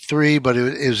 1863, but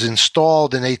it was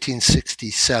installed in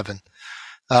 1867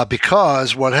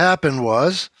 because what happened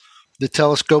was the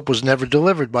telescope was never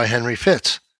delivered by Henry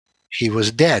Fitz. He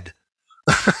was dead.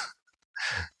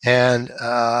 And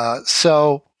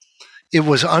so it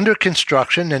was under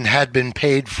construction and had been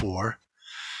paid for.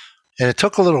 And it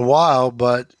took a little while,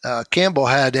 but Campbell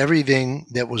had everything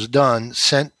that was done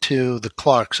sent to the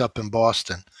Clarks up in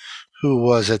Boston, who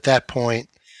was at that point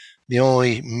the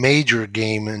only major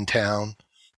game in town.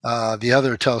 The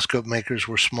other telescope makers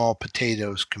were small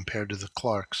potatoes compared to the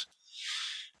Clarks.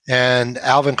 And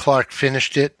Alvin Clark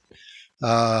finished it.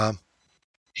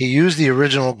 He used the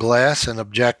original glass and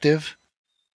objective,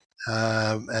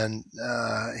 and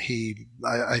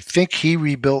I think he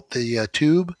rebuilt the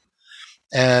tube,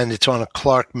 and it's on a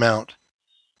Clark mount.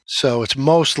 So it's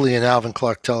mostly an Alvin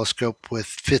Clark telescope with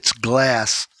Fitz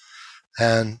glass,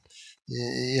 and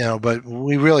but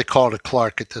we really call it a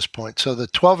Clark at this point. So the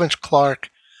 12-inch Clark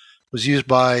was used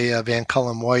by Van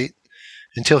Cullen White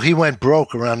until he went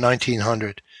broke around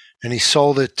 1900, and he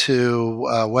sold it to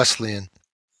Wesleyan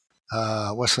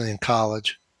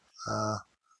College.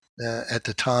 At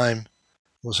the time,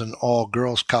 was an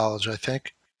all-girls college, I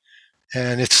think,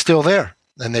 and it's still there,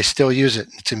 and they still use it.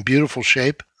 It's in beautiful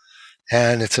shape,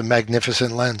 and it's a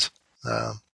magnificent lens.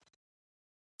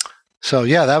 So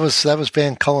yeah, that was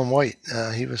Van Cullen White.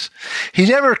 He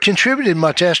never contributed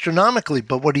much astronomically,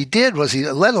 but what he did was he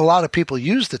let a lot of people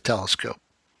use the telescope,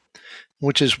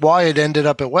 which is why it ended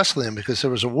up at Wesleyan, because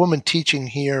there was a woman teaching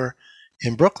here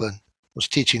in Brooklyn, was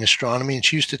teaching astronomy, and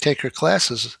she used to take her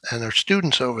classes and her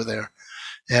students over there.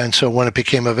 And so when it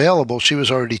became available, she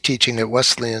was already teaching at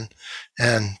Wesleyan,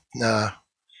 and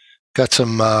got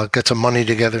some money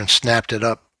together and snapped it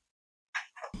up.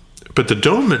 But the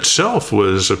dome itself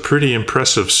was a pretty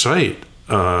impressive sight.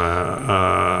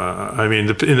 I mean,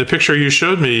 in the picture you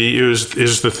showed me,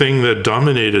 is the thing that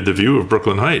dominated the view of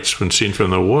Brooklyn Heights when seen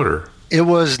from the water. It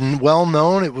was well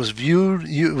known. It was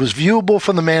viewable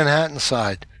from the Manhattan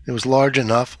side. It was large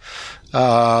enough.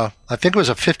 I think it was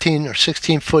a 15 or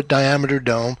 16 foot diameter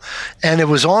dome, and it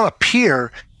was on a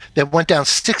pier that went down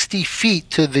 60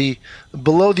 feet to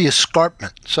below the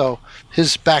escarpment. So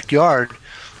his backyard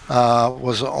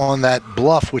was on that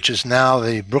bluff, which is now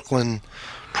the Brooklyn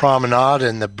Promenade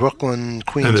and the Brooklyn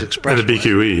Queens Expressway. And the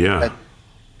BQE, yeah.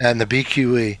 And the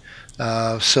BQE.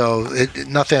 So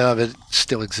nothing of it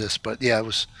still exists, but yeah, it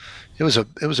was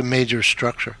a major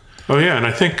structure. Oh yeah, and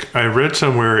I think I read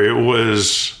somewhere it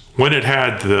was, when it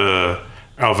had the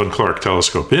Alvin Clark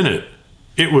telescope in it,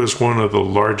 it was one of the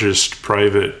largest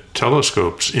private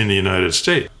telescopes in the United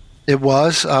States. It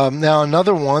was. Now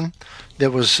another one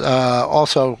that was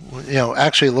also,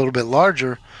 actually a little bit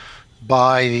larger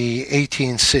by the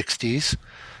 1860s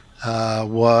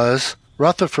was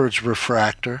Rutherford's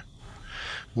refractor,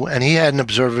 and he had an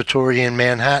observatory in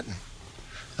Manhattan,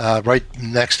 right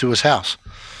next to his house.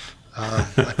 I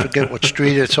forget what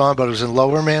street it's on, but it was in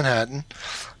Lower Manhattan,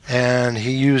 and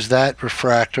he used that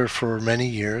refractor for many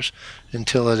years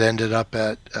until it ended up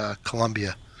at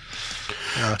Columbia.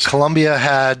 Columbia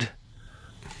had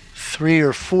 3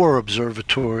 or 4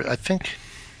 observatories, I think.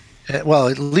 Well,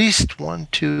 at least 4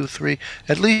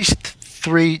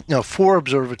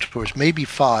 observatories, maybe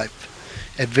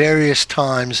 5, at various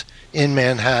times in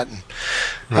Manhattan.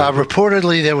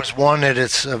 Reportedly, there was one at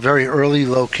its very early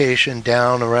location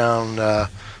down around, I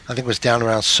think it was down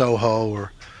around Soho,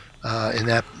 or in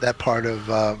that part of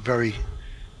the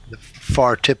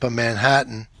far tip of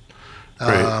Manhattan.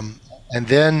 And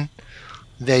then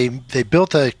they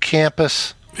built a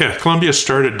campus. Yeah, Columbia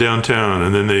started downtown,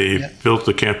 and then they built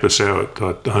the campus out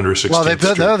at 116th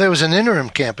Street. Well, there was an interim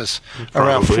campus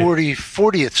around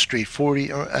 40th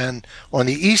Street, and on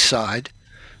the east side,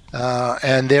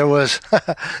 and there was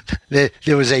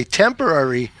there was a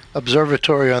temporary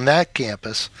observatory on that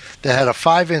campus that had a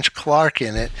 5-inch Clark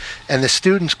in it, and the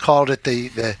students called it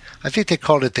I think they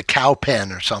called it the cow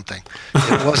pen or something.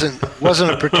 It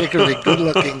wasn't a particularly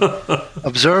good-looking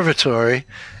observatory.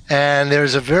 And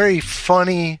there's a very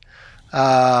funny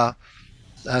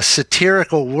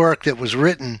satirical work that was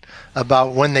written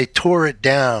about when they tore it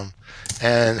down,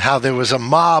 and how there was a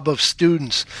mob of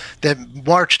students that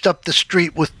marched up the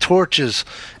street with torches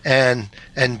and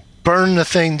burned the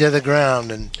thing to the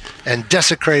ground and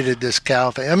desecrated this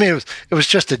cow thing. I mean, it was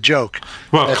just a joke.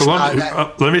 Well,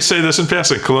 let me say this in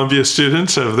passing. Columbia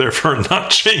students have therefore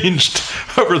not changed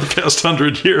over the past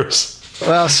 100 years.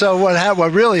 Well, so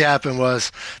what really happened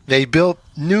was they built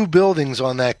new buildings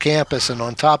on that campus, and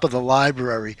on top of the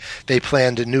library, they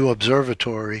planned a new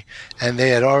observatory, and they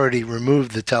had already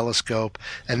removed the telescope,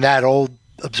 and that old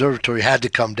observatory had to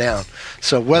come down.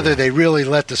 So whether they really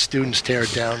let the students tear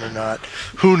it down or not,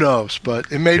 who knows?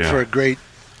 But it made for a great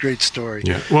story.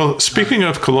 Yeah. Well, speaking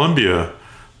of Columbia,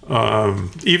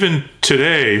 even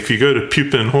today, if you go to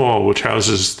Pupin Hall, which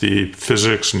houses the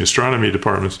physics and astronomy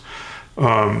departments,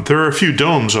 there are a few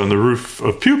domes on the roof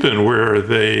of Pupin where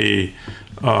they,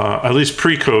 at least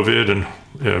pre-COVID, and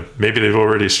maybe they've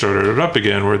already started it up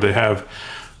again, where they have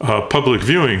public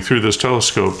viewing through those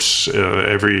telescopes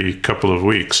every couple of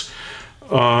weeks.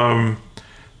 But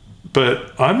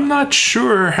I'm not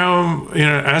sure how,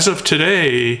 as of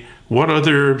today, what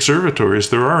other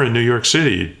observatories there are in New York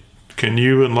City. Can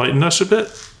you enlighten us a bit?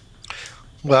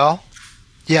 Well,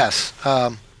 yes.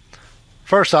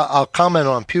 First, I'll comment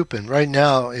on Pupin. Right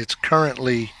now, it's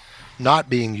currently not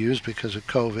being used because of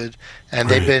COVID, and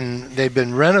they've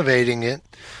been renovating it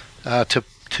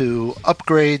to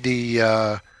upgrade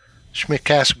the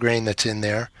Schmidt-Cassegrain that's in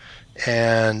there,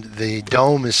 and the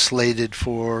dome is slated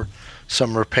for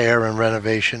some repair and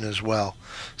renovation as well.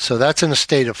 So that's in a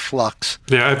state of flux.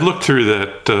 Yeah, I've looked through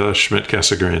that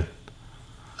Schmidt-Cassegrain.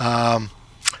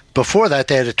 Before that,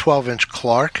 they had a 12-inch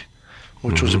Clark,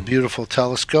 which was a beautiful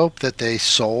telescope that they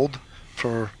sold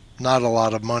for not a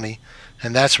lot of money,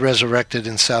 and that's resurrected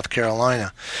in South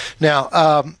Carolina. Now,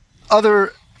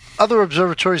 other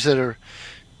observatories that are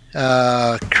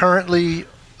currently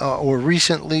or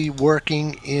recently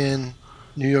working in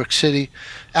New York City,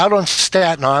 out on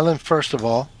Staten Island, first of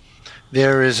all,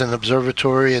 there is an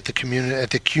observatory at the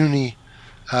CUNY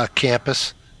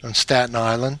campus on Staten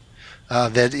Island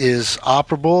that is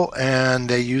operable, and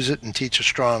they use it and teach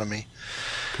astronomy.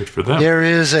 Good for them. There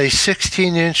is a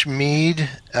 16-inch Meade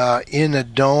in a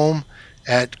dome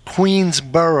at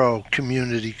Queensborough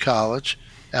Community College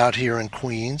out here in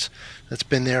Queens. That's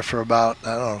been there for about,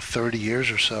 30 years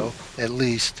or so, at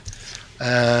least.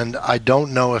 And I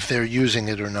don't know if they're using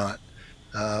it or not.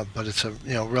 But it's a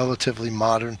relatively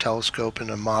modern telescope in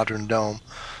a modern dome.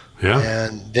 Yeah.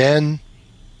 And then,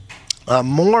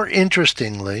 more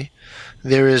interestingly,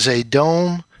 there is a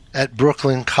dome at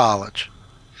Brooklyn College.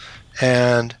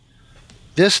 And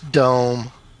this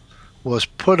dome was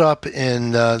put up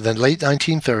in the late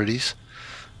 1930s,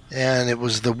 and it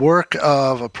was the work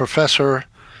of a professor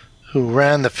who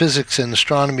ran the physics and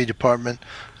astronomy department,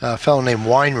 a fellow named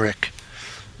Weinrich.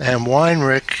 And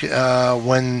Weinrich,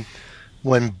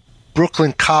 when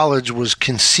Brooklyn College was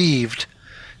conceived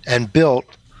and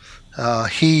built,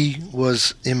 he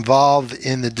was involved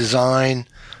in the design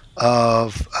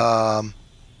of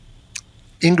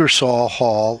Ingersoll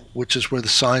Hall, which is where the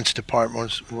science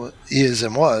department is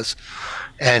and was,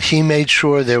 and he made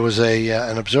sure there was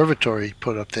an observatory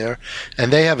put up there,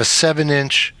 and they have a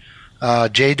 7-inch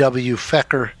J.W.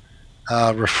 Fecker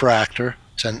refractor.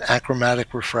 It's an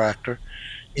achromatic refractor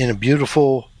in a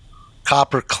beautiful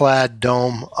copper-clad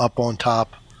dome up on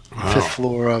top, fifth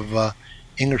floor of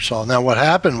Ingersoll. Now, what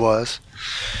happened was,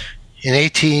 in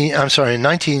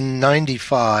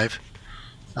 1995,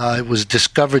 it was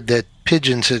discovered that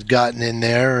pigeons had gotten in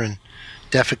there and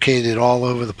defecated all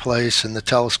over the place and the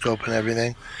telescope and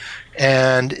everything.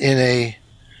 And in a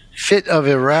fit of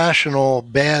irrational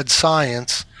bad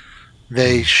science,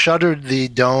 they shuttered the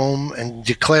dome and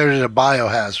declared it a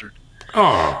biohazard.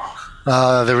 Oh.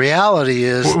 The reality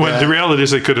is the reality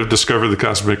is they could have discovered the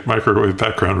cosmic microwave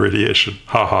background radiation.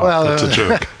 Ha ha, well, that's a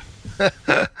joke.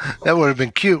 That would have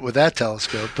been cute with that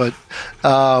telescope. But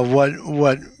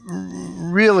what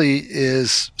really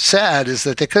is sad is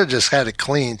that they could have just had it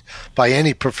cleaned by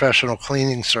any professional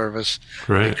cleaning service.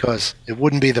 Right. Because it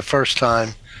wouldn't be the first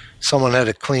time someone had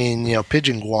to clean,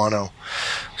 pigeon guano.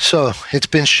 So it's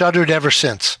been shuttered ever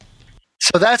since.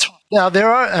 So that's now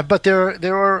there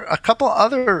are a couple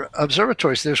other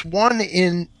observatories. There's one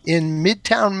in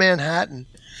Midtown Manhattan,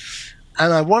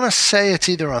 and I want to say it's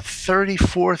either on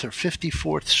 34th or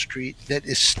 54th Street, that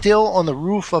is still on the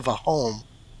roof of a home,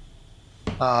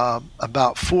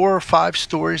 about 4 or 5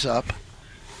 stories up.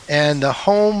 And the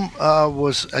home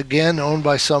was, again, owned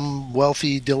by some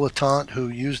wealthy dilettante who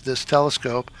used this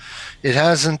telescope. It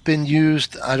hasn't been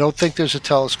used. I don't think there's a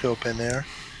telescope in there.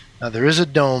 There is a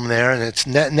dome there, and it's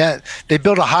net. They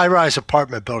built a high-rise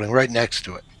apartment building right next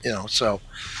to it, so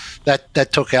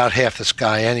that took out half the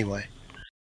sky anyway.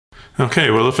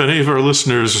 Okay, well, if any of our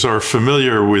listeners are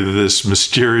familiar with this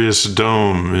mysterious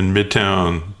dome in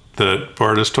Midtown that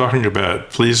Bart is talking about,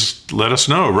 please let us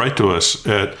know. Write to us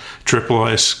at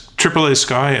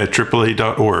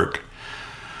AAA-sky@AAA.org.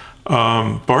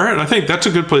 Bart, I think that's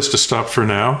a good place to stop for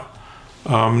now.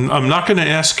 I'm not going to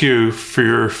ask you for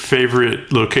your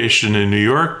favorite location in New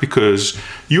York because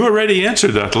you already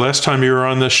answered that the last time you were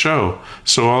on this show.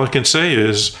 So all I can say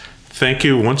is thank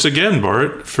you once again,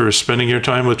 Bart, for spending your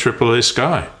time with AAA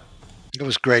Sky. It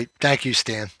was great. Thank you,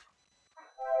 Stan.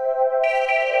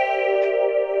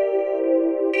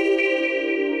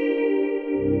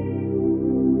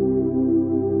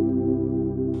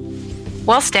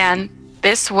 Well, Stan,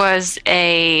 this was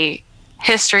a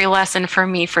history lesson for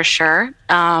me for sure.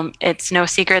 It's no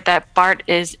secret that Bart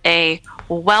is a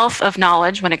wealth of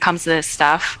knowledge when it comes to this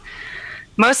stuff.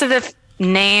 Most of the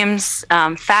names,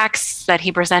 facts that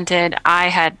he presented, I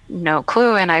had no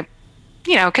clue, and I,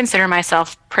 consider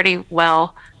myself pretty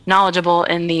well knowledgeable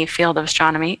in the field of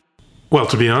astronomy. Well,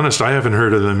 to be honest, I haven't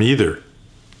heard of them either.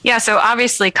 Yeah, so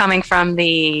obviously coming from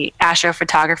the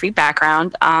astrophotography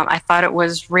background, I thought it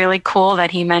was really cool that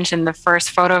he mentioned the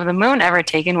first photo of the moon ever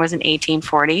taken was in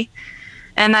 1840,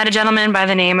 and that a gentleman by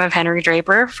the name of Henry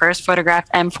Draper first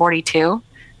photographed M42.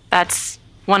 That's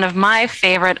one of my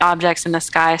favorite objects in the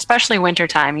sky, especially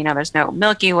wintertime. There's no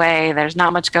Milky Way, there's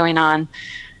not much going on,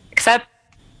 except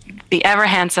the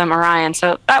ever-handsome Orion.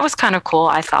 So that was kind of cool,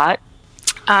 I thought.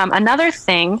 Another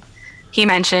thing he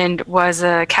mentioned was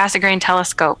a Cassegrain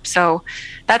telescope. So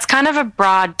that's kind of a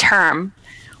broad term.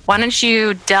 Why don't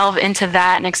you delve into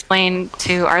that and explain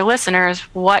to our listeners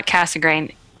what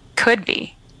Cassegrain could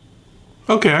be?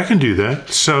 Okay, I can do that.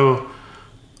 So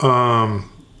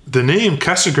the name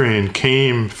Cassegrain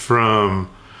came from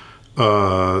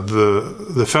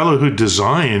the fellow who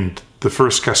designed the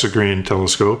first Cassegrain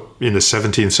telescope in the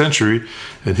 17th century,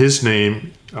 and his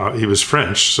name, he was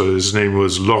French, so his name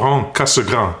was Laurent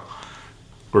Cassegrain,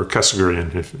 or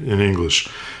Cassegrain in English.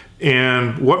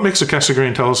 And what makes a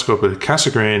Cassegrain telescope a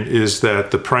Cassegrain is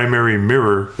that the primary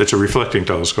mirror, it's a reflecting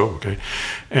telescope, okay,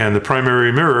 and the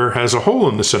primary mirror has a hole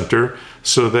in the center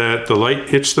so that the light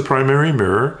hits the primary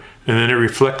mirror and then it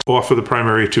reflects off of the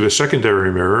primary to a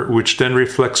secondary mirror, which then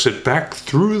reflects it back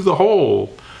through the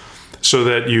hole so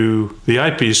that the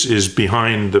eyepiece is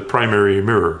behind the primary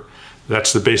mirror.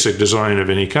 That's the basic design of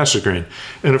any Cassegrain.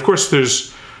 And of course,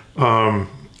 there's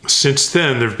since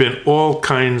then, there have been all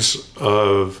kinds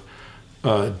of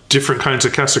different kinds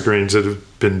of Cassegrains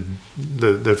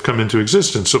that have come into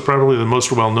existence. So probably the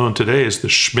most well-known today is the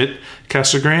Schmidt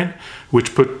Cassegrain,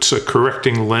 which puts a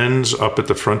correcting lens up at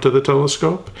the front of the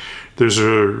telescope. There's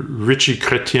a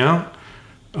Ritchey-Chrétien,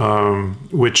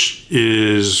 which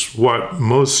is what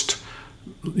most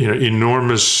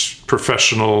enormous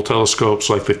professional telescopes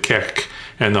like the Keck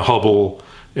and the Hubble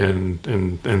and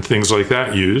things like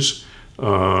that use.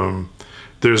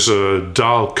 There's a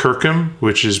Dahl-Kirkham,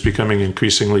 which is becoming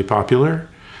increasingly popular.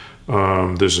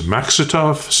 There's a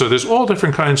Maksutov. So there's all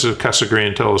different kinds of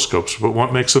Cassegrain telescopes. But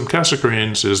what makes them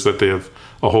Cassegrains is that they have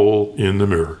a hole in the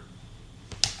mirror.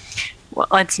 Well,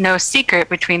 it's no secret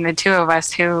between the two of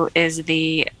us who is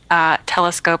the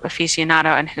telescope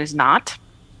aficionado and who's not.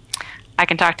 I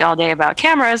can talk all day about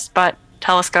cameras, but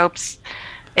telescopes,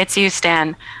 it's you,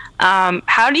 Stan.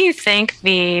 How do you think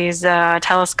these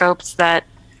telescopes that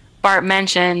Bart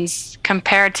mentions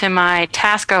compared to my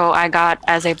Tasco I got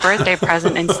as a birthday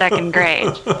present in second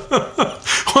grade?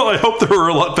 Well, I hope they were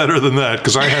a lot better than that,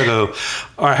 because I had a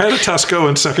Tasco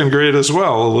in second grade as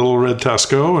well, a little red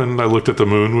Tasco, and I looked at the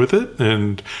moon with it.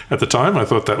 And at the time, I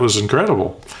thought that was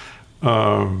incredible.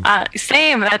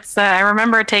 Same. That's I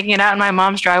remember taking it out in my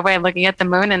mom's driveway and looking at the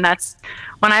moon, and that's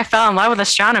when I fell in love with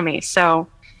astronomy. So,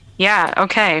 yeah,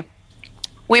 okay.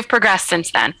 We've progressed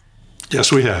since then.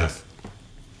 Yes, we have.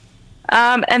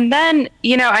 And then,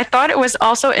 I thought it was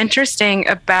also interesting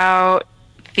about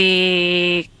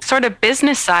the sort of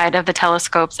business side of the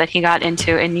telescopes that he got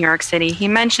into in New York City. He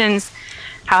mentions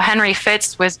how Henry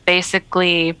Fitz was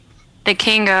basically the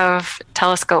king of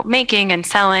telescope making and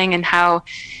selling, and how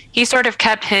he sort of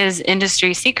kept his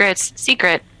industry secrets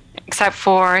secret, except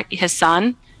for his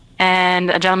son and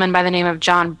a gentleman by the name of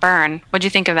John Byrne. What do you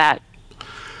think of that?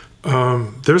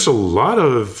 There's a lot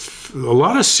of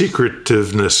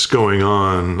secretiveness going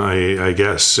on. I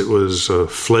guess it was a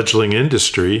fledgling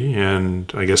industry,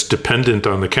 and I guess dependent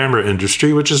on the camera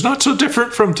industry, which is not so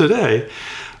different from today.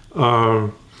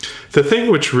 The thing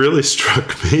which really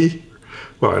struck me,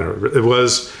 it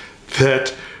was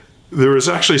that there was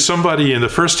actually somebody in the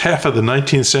first half of the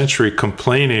 19th century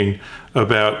complaining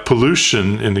about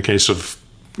pollution in the case of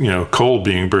coal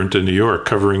being burnt in New York,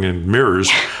 covering in mirrors,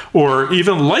 or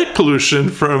even light pollution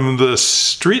from the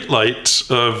street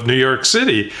lights of New York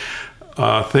City.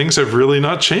 Things have really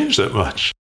not changed that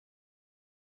much.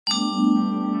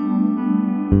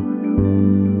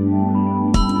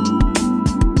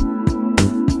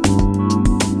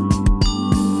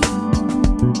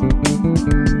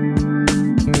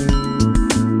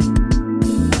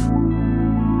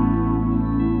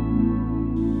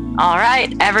 All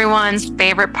right, everyone's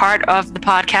favorite part of the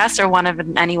podcast, or one of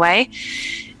them anyway.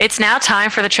 It's now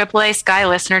time for the AAA Sky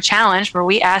Listener Challenge, where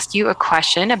we ask you a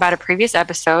question about a previous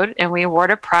episode, and we award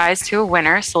a prize to a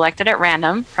winner selected at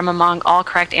random from among all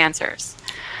correct answers.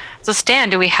 So,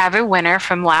 Stan, do we have a winner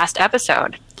from last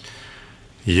episode?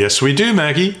 Yes, we do,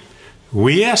 Maggie.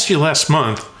 We asked you last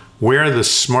month where the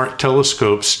smart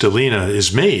telescope Stellina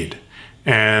is made,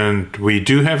 and we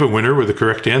do have a winner with the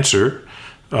correct answer.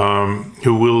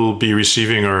 Who will be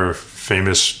receiving our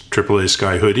famous AAA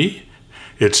Sky hoodie.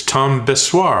 It's Tom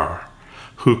Bessoir,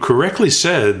 who correctly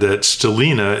said that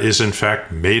Stellina is in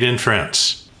fact made in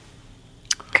France.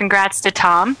 Congrats to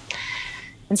Tom.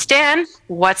 And Stan,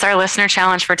 what's our listener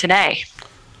challenge for today?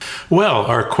 Well,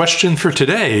 our question for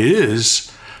today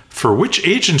is, for which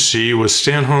agency was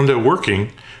Stan Honda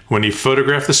working when he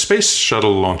photographed the space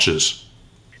shuttle launches?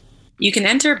 You can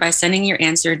enter by sending your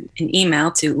answer an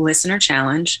email to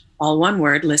listenerchallenge, all one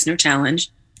word, listenerchallenge,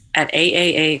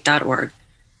 @aaa.org.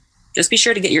 Just be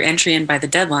sure to get your entry in by the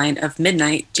deadline of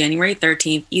midnight, January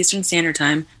 13th, Eastern Standard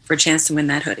Time, for a chance to win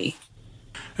that hoodie.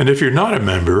 And if you're not a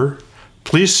member,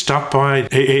 please stop by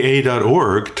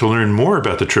aaa.org to learn more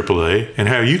about the AAA and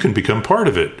how you can become part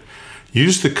of it.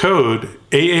 Use the code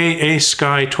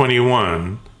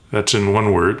AAASky21, that's in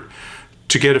one word,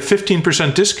 to get a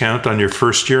 15% discount on your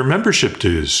first year membership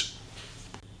dues.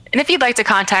 And if you'd like to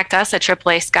contact us at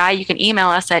AAA Sky, you can email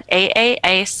us at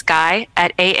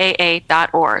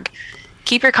aasky@aaa.org.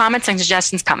 Keep your comments and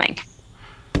suggestions coming.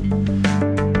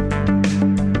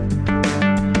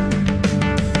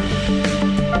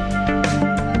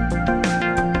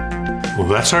 Well,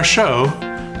 that's our show.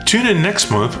 Tune in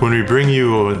next month when we bring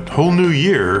you a whole new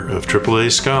year of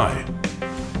AAA Sky.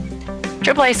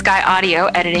 AAA Sky audio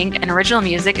editing and original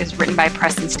music is written by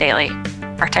Preston Staley.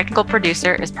 Our technical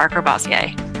producer is Parker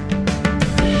Bossier.